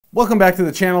Welcome back to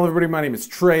the channel, everybody. My name is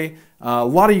Trey. A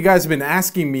lot of you guys have been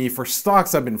asking me for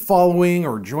stocks I've been following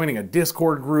or joining a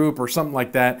Discord group or something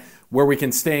like that where we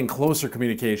can stay in closer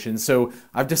communication. So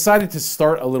I've decided to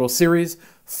start a little series,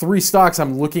 3 stocks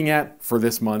I'm looking at for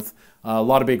this month. A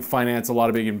lot of big finance, a lot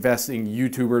of big investing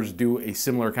YouTubers do a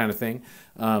similar kind of thing.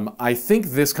 I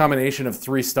think this combination of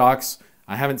 3 stocks,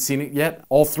 I haven't seen it yet.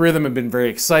 All 3 of them have been very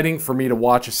exciting for me to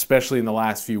watch, especially in the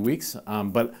last few weeks.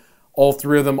 But all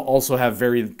 3 of them also have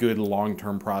very good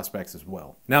long-term prospects as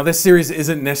well. Now, this series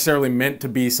isn't necessarily meant to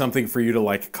be something for you to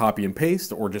like copy and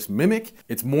paste or just mimic.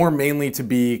 It's more mainly to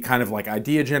be kind of like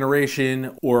idea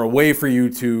generation or a way for you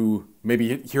to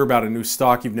maybe hear about a new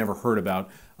stock you've never heard about.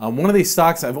 One of these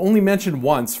stocks I've only mentioned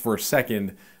once for a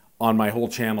second on my whole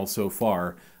channel so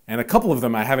far, and a couple of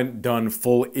them I haven't done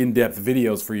full in-depth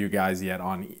videos for you guys yet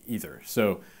on either.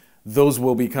 So those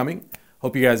will be coming.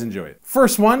 Hope you guys enjoy it.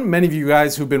 First one, many of you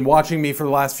guys who've been watching me for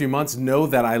the last few months know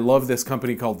that I love this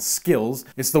company called Skillz.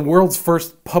 It's the world's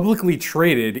first publicly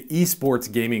traded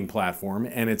esports gaming platform,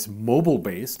 and it's mobile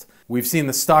based. We've seen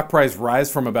the stock price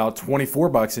rise from about 24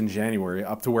 bucks in January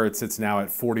up to where it sits now at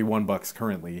 41 bucks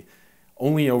currently,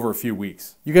 only over a few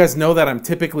weeks. You guys know that I'm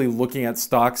typically looking at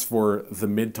stocks for the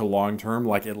mid to long term,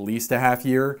 like at least a half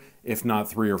year, if not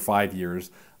 3 or 5 years.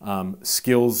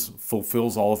 Skillz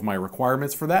fulfills all of my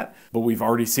requirements for that, but we've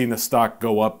already seen the stock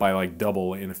go up by like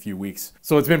double in a few weeks.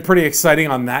 So it's been pretty exciting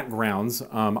on that grounds.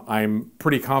 I'm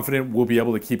pretty confident we'll be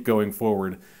able to keep going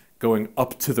forward, going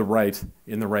up to the right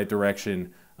in the right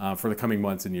direction for the coming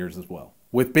months and years as well.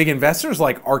 With big investors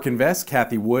like ARK Invest,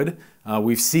 Cathie Wood,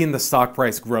 we've seen the stock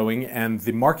price growing, and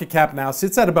the market cap now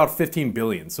sits at about 15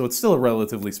 billion, so it's still a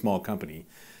relatively small company.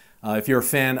 If you're a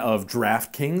fan of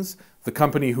DraftKings, the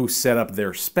company who set up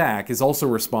their SPAC is also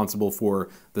responsible for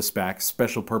the SPAC,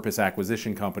 Special Purpose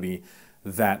Acquisition Company,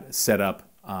 that set up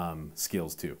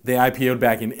Skillz too. They IPO'd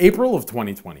back in April of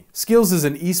 2020. Skillz is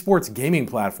an esports gaming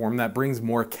platform that brings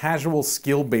more casual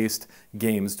skill-based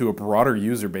games to a broader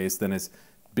user base than has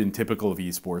been typical of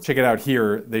esports. Check it out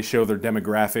here. They show their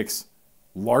demographics,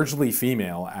 largely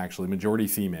female, actually, majority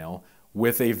female,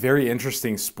 with a very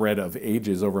interesting spread of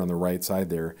ages over on the right side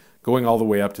there, going all the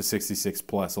way up to 66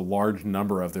 plus. A large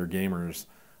number of their gamers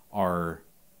are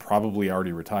probably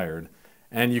already retired.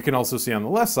 And you can also see on the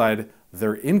left side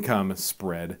their income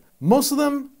spread, most of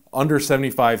them under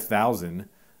 75,000,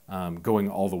 going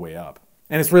all the way up.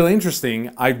 And it's really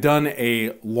interesting. I've done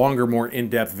a longer, more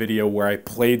in-depth video where I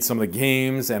played some of the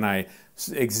games and I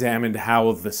examined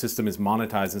how the system is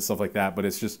monetized and stuff like that, but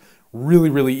it's just really,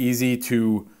 really easy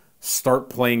to start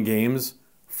playing games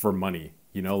for money.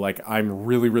 You know, like I'm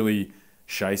really, really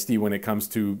shysty when it comes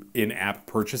to in-app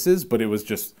purchases, but it was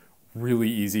just really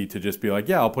easy to just be like,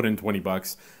 yeah, I'll put in 20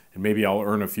 bucks and maybe I'll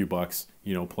earn a few bucks,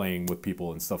 you know, playing with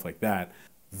people and stuff like that.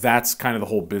 That's kind of the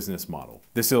whole business model.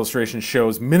 This illustration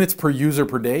shows minutes per user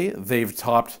per day. They've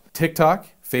topped TikTok,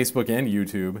 Facebook, and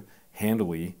YouTube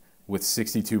handily with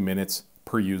 62 minutes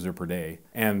per user per day.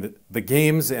 And the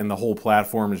games and the whole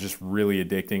platform is just really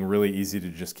addicting, really easy to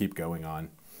just keep going on.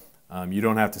 You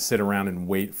don't have to sit around and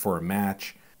wait for a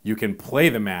match. You can play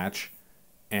the match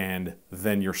and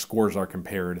then your scores are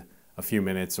compared a few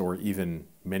minutes or even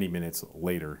many minutes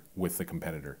later with the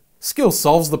competitor. Skillz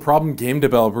solves the problem game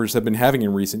developers have been having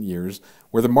in recent years,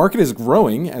 where the market is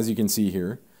growing, as you can see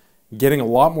here, getting a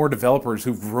lot more developers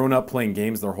who've grown up playing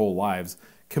games their whole lives,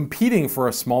 competing for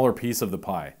a smaller piece of the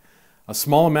pie. A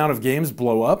small amount of games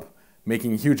blow up,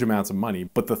 making huge amounts of money,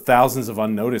 but the thousands of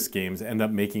unnoticed games end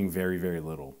up making very, very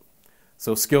little.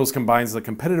 So Skillz combines the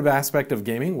competitive aspect of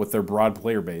gaming with their broad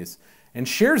player base and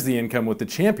shares the income with the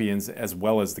champions as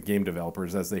well as the game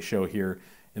developers, as they show here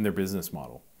in their business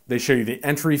model. They show you the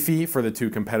entry fee for the 2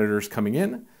 competitors coming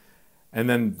in, and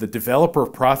then the developer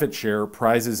profit share,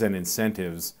 prizes, and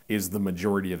incentives is the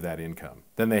majority of that income.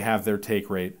 Then they have their take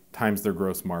rate times their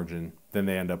gross margin. Then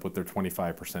they end up with their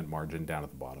 25% margin down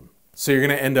at the bottom. So you're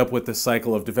going to end up with the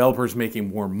cycle of developers making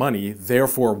more money,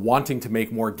 therefore wanting to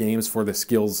make more games for the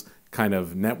Skillz kind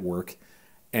of network.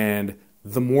 And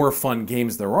the more fun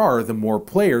games there are, the more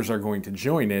players are going to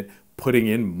join it, putting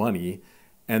in money.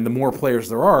 And the more players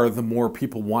there are, the more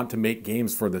people want to make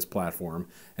games for this platform.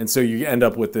 And so you end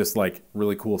up with this like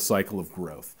really cool cycle of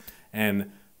growth.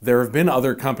 And there have been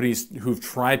other companies who've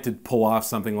tried to pull off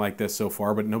something like this so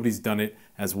far, but nobody's done it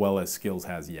as well as Skillz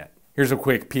has yet. Here's a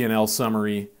quick P&L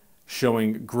summary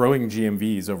showing growing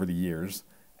GMVs over the years,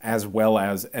 as well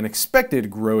as an expected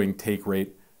growing take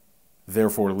rate,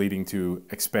 therefore leading to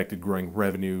expected growing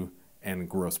revenue and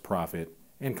gross profit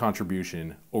and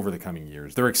contribution over the coming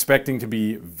years. They're expecting to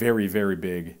be very, very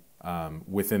big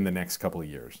within the next couple of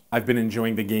years. I've been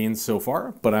enjoying the gains so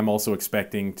far, but I'm also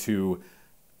expecting to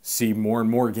see more and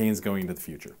more gains going into the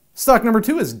future. Stock number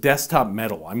 2 is Desktop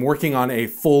Metal. I'm working on a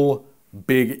full,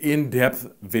 big, in-depth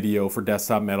video for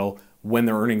Desktop Metal when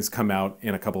their earnings come out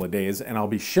in a couple of days, and I'll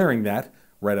be sharing that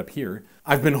right up here.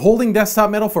 I've been holding Desktop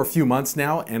Metal for a few months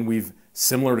now, and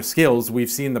similar to Skillz, we've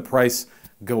seen the price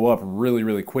go up really,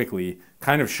 really quickly,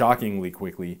 kind of shockingly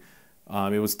quickly.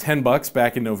 It was 10 bucks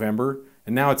back in November,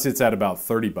 and now it sits at about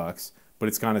 30 bucks, but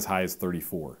it's gone as high as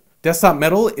 34. Desktop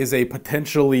Metal is a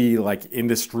potentially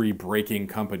industry-breaking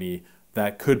company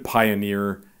that could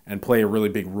pioneer and play a really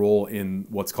big role in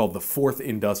what's called the fourth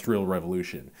industrial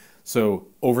revolution. So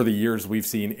over the years, we've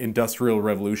seen industrial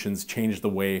revolutions change the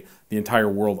way the entire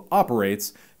world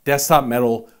operates. Desktop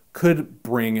Metal could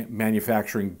bring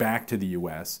manufacturing back to the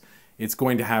US. It's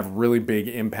going to have really big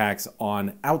impacts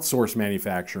on outsourced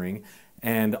manufacturing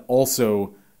and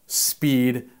also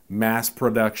speed, mass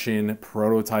production,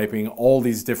 prototyping, all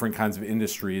these different kinds of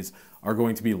industries are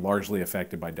going to be largely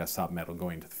affected by Desktop Metal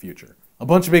going into the future. A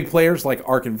bunch of big players like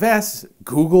ARK Invest,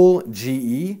 Google,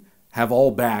 GE have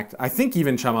all backed, I think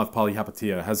even Chamath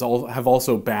Palihapitiya have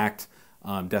also backed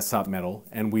Desktop Metal,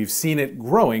 and we've seen it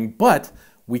growing, but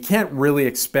we can't really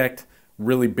expect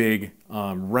really big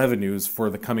revenues for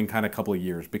the coming kind of couple of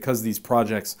years because these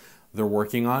projects they're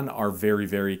working on are very,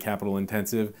 very capital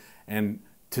intensive, and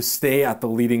to stay at the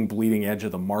leading, bleeding edge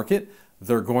of the market,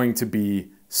 they're going to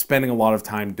be spending a lot of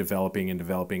time developing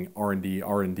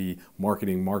R&D,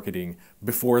 marketing,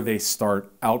 before they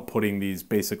start outputting these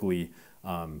basically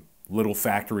little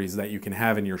factories that you can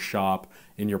have in your shop,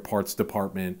 in your parts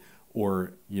department,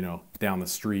 or down the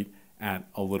street at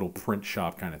a little print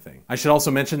shop kind of thing. I should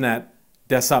also mention that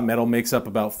Desktop Metal makes up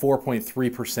about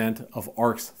 4.3% of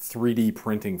ARK's 3D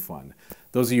printing fund.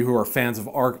 Those of you who are fans of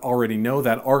ARK already know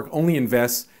that ARK only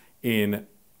invests in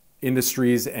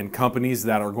industries and companies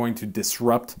that are going to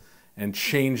disrupt and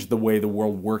change the way the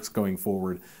world works going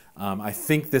forward. I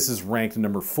think this is ranked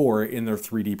number 4 in their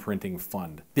 3D printing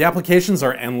fund. The applications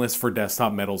are endless for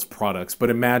Desktop Metal's products, but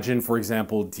imagine, for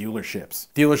example, dealerships.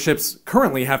 Dealerships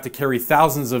currently have to carry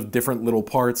thousands of different little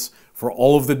parts for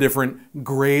all of the different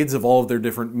grades of all of their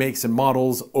different makes and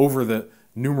models over the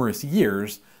numerous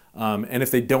years. And if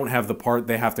they don't have the part,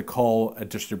 they have to call a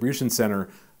distribution center,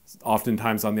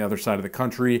 oftentimes on the other side of the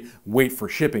country, wait for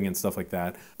shipping and stuff like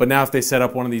that. But now if they set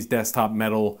up one of these Desktop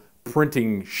Metal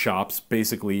printing shops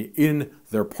basically in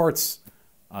their parts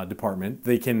department,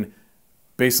 they can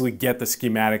basically get the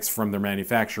schematics from their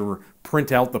manufacturer,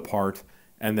 print out the part,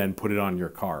 and then put it on your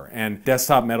car. And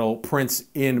Desktop Metal prints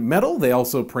in metal. They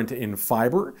also print in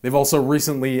fiber. They've also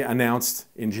recently announced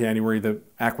in January the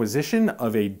acquisition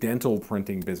of a dental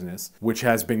printing business, which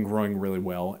has been growing really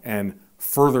well and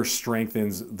further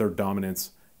strengthens their dominance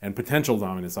and potential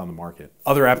dominance on the market.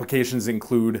 Other applications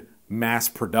include mass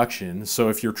production. So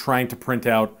if you're trying to print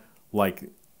out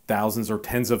thousands or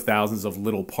tens of thousands of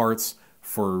little parts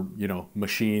for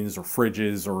machines or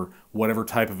fridges or whatever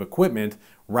type of equipment,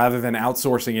 rather than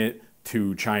outsourcing it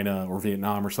to China or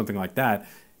Vietnam or something like that,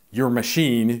 your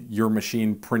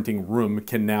machine printing room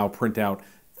can now print out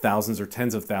thousands or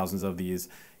tens of thousands of these.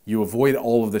 You avoid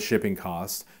all of the shipping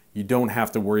costs. You don't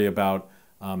have to worry about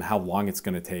how long it's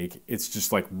going to take. It's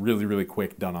just really, really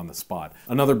quick, done on the spot.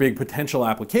 Another big potential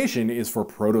application is for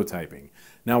prototyping.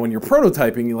 Now, when you're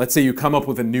prototyping, let's say you come up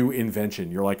with a new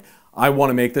invention. You're like, I want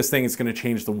to make this thing, it's going to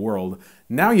change the world.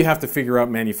 Now you have to figure out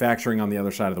manufacturing on the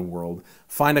other side of the world.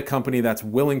 Find a company that's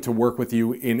willing to work with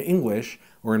you in English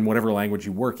or in whatever language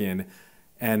you work in,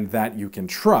 and that you can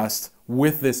trust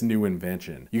with this new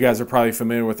invention. You guys are probably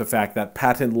familiar with the fact that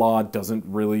patent law doesn't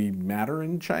really matter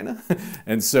in China.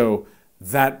 And so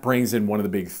that brings in one of the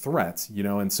big threats,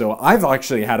 and so I've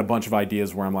actually had a bunch of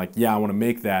ideas where I'm like, yeah, I want to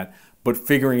make that, but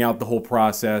figuring out the whole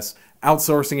process,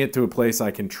 outsourcing it to a place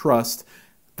I can trust,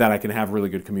 that I can have really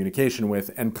good communication with,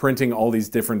 and printing all these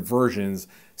different versions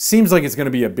seems like it's going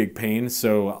to be a big pain,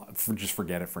 so just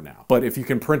forget it for now. But if you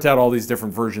can print out all these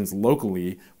different versions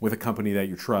locally with a company that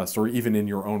you trust, or even in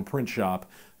your own print shop,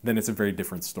 then it's a very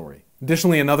different story.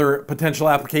 Additionally, another potential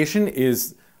application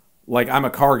is, I'm a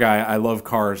car guy, I love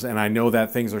cars, and I know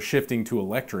that things are shifting to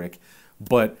electric,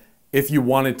 but if you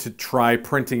wanted to try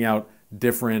printing out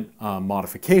different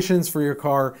modifications for your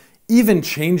car, even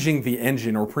changing the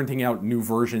engine or printing out new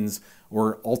versions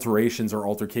or alterations or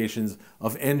altercations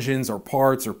of engines or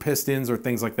parts or pistons or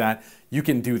things like that, you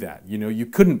can do that. You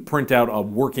couldn't print out a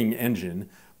working engine,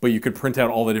 but you could print out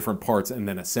all the different parts and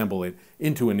then assemble it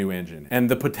into a new engine. And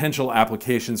the potential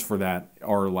applications for that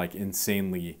are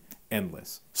insanely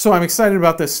endless. So I'm excited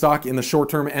about this stock in the short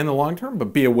term and the long term,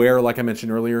 but be aware, like I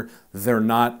mentioned earlier, they're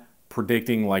not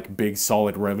predicting like big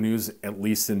solid revenues at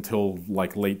least until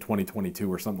like late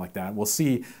 2022 or something like that. We'll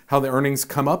see how the earnings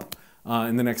come up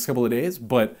in the next couple of days,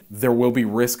 but there will be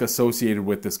risk associated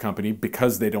with this company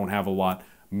because they don't have a lot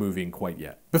moving quite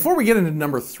yet. Before we get into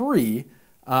number 3,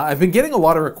 I've been getting a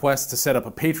lot of requests to set up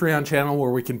a Patreon channel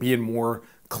where we can be in more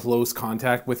close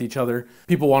contact with each other.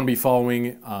 People want to be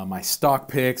following my stock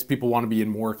picks. People want to be in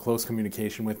more close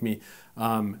communication with me.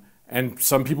 And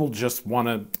some people just want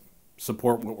to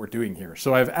support what we're doing here.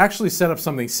 So I've actually set up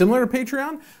something similar to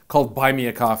Patreon called Buy Me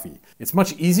a Coffee. It's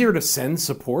much easier to send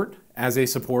support as a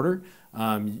supporter,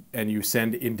 and you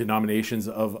send in denominations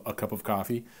of a cup of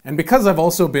coffee. And because I've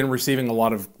also been receiving a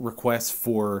lot of requests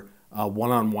for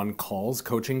one-on-one calls,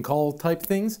 coaching call type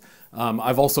things,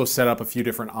 I've also set up a few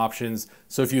different options.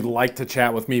 So if you'd like to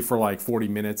chat with me for like 40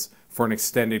 minutes for an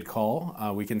extended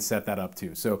call, we can set that up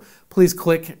too. So please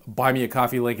click Buy Me a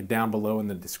Coffee link down below in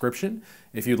the description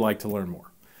if you'd like to learn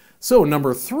more. So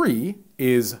number 3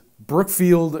 is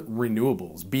Brookfield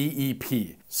Renewables,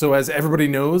 BEP. So as everybody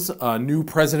knows, a new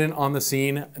president on the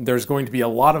scene, there's going to be a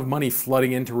lot of money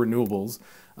flooding into renewables.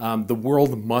 The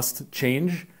world must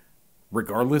change.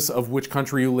 Regardless of which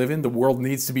country you live in, the world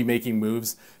needs to be making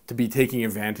moves to be taking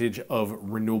advantage of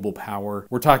renewable power.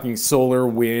 We're talking solar,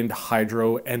 wind,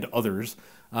 hydro, and others.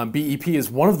 BEP is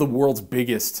one of the world's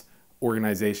biggest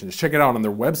organizations. Check it out on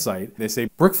their website. They say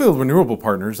Brookfield Renewable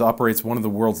Partners operates one of the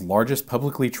world's largest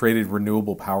publicly traded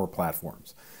renewable power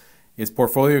platforms. Its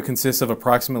portfolio consists of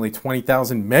approximately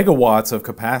 20,000 megawatts of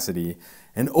capacity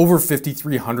and over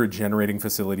 5,300 generating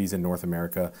facilities in North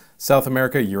America, South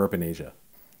America, Europe, and Asia.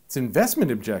 Its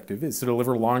investment objective is to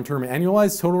deliver long-term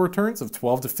annualized total returns of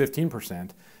 12 to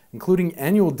 15%, including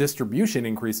annual distribution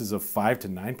increases of 5 to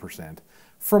 9%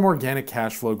 from organic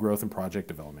cash flow growth and project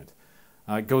development.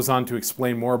 It goes on to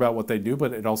explain more about what they do,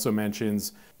 but it also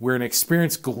mentions we're an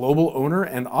experienced global owner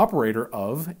and operator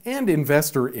of and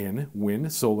investor in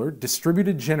wind, solar,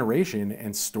 distributed generation,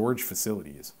 and storage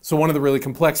facilities. So one of the really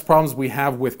complex problems we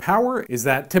have with power is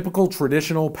that typical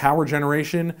traditional power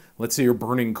generation, let's say you're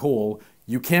burning coal,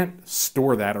 you can't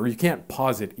store that or you can't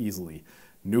pause it easily.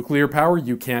 Nuclear power,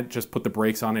 you can't just put the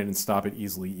brakes on it and stop it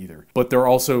easily either. But they're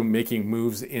also making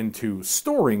moves into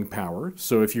storing power.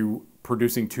 So if you're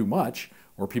producing too much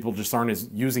or people just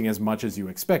aren't using as much as you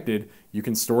expected, you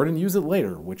can store it and use it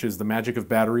later, which is the magic of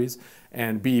batteries.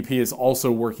 And BEP is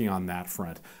also working on that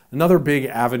front. Another big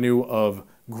avenue of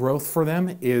growth for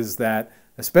them is that,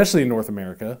 especially in North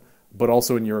America, but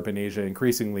also in Europe and Asia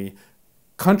increasingly,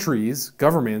 countries,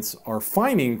 governments are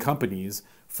fining companies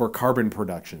for carbon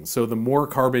production. So the more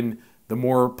carbon, the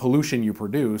more pollution you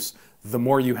produce, the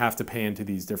more you have to pay into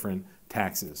these different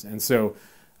taxes. And so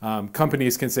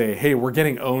companies can say, hey, we're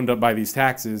getting owned up by these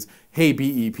taxes. Hey,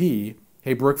 BEP,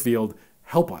 hey, Brookfield,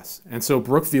 help us. And so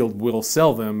Brookfield will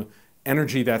sell them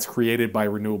energy that's created by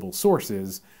renewable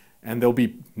sources, and they'll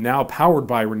be now powered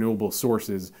by renewable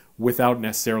sources without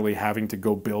necessarily having to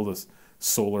go build a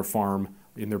solar farm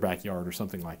in their backyard or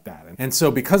something like that. And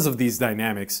so because of these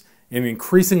dynamics and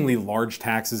increasingly large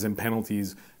taxes and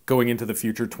penalties going into the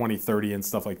future, 2030 and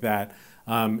stuff like that,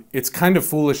 it's kind of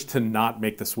foolish to not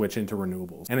make the switch into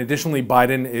renewables. And additionally,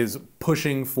 Biden is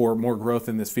pushing for more growth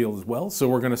in this field as well. So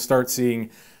we're going to start seeing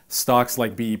stocks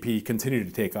like BEP continue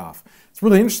to take off. It's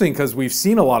really interesting because we've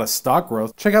seen a lot of stock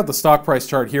growth. Check out the stock price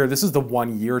chart here. This is the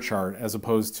 1-year chart as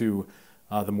opposed to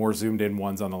the more zoomed in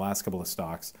ones on the last couple of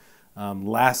stocks. Early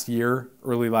last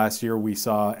year, we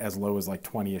saw as low as like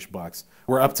 20-ish bucks.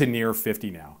 We're up to near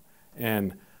 50 now.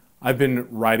 And I've been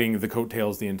riding the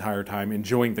coattails the entire time,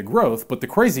 enjoying the growth. But the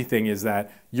crazy thing is that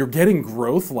you're getting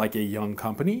growth like a young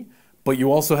company, but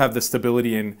you also have the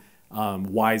stability and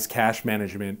wise cash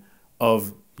management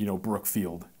of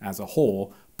Brookfield as a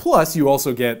whole. Plus, you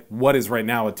also get what is right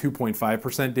now a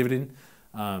 2.5% dividend,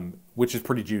 which is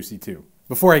pretty juicy too.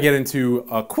 Before I get into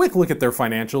a quick look at their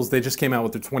financials, they just came out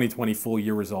with their 2020 full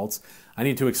year results. I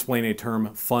need to explain a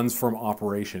term, funds from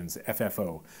operations,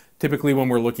 FFO. Typically when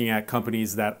we're looking at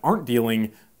companies that aren't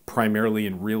dealing primarily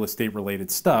in real estate related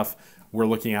stuff, we're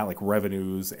looking at like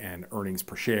revenues and earnings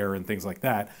per share and things like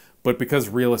that. But because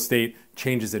real estate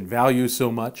changes in value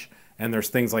so much, and there's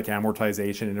things like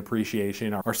amortization and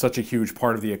appreciation are such a huge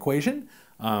part of the equation,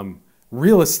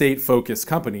 real estate focused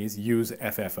companies use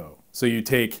FFO. So you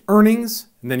take earnings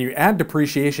and then you add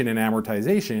depreciation and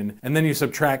amortization and then you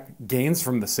subtract gains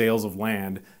from the sales of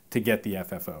land to get the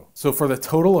FFO. So for the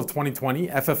total of 2020,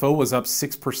 FFO was up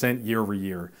 6% year over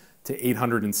year to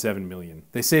 807 million.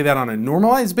 They say that on a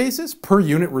normalized basis, per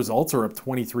unit results are up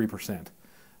 23%.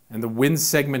 And the wind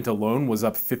segment alone was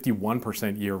up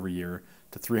 51% year over year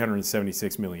to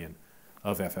 376 million.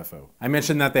 of FFO. I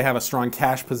mentioned that they have a strong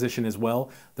cash position as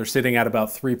well. They're sitting at about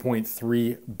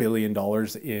 $3.3 billion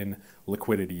in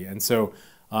liquidity. And so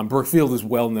Brookfield is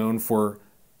well known for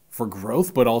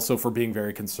growth, but also for being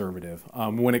very conservative.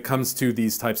 When it comes to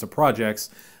these types of projects,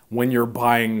 when you're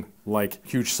buying like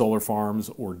huge solar farms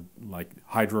or like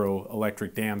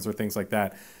hydroelectric dams or things like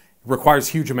that, it requires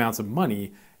huge amounts of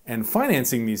money, and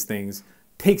financing these things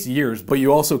takes years, but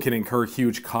you also can incur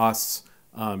huge costs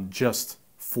just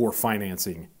for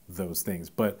financing those things.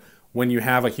 But when you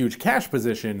have a huge cash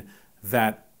position,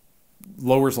 that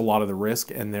lowers a lot of the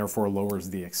risk and therefore lowers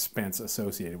the expense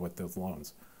associated with those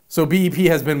loans. So BEP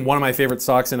has been one of my favorite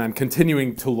stocks, and I'm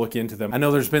continuing to look into them. I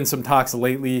know there's been some talks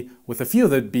lately with a few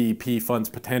of the BEP funds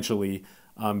potentially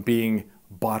being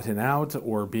bought out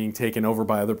or being taken over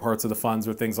by other parts of the funds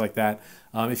or things like that.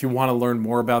 If you want to learn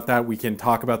more about that, we can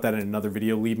talk about that in another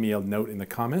video. Leave me a note in the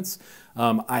comments.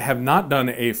 I have not done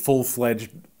a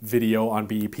full-fledged video on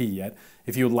BEP yet.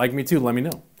 If you would like me to, let me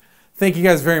know. Thank you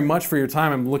guys very much for your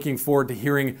time. I'm looking forward to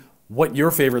hearing what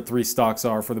your favorite 3 stocks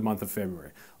are for the month of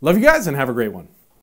February. Love you guys and have a great one.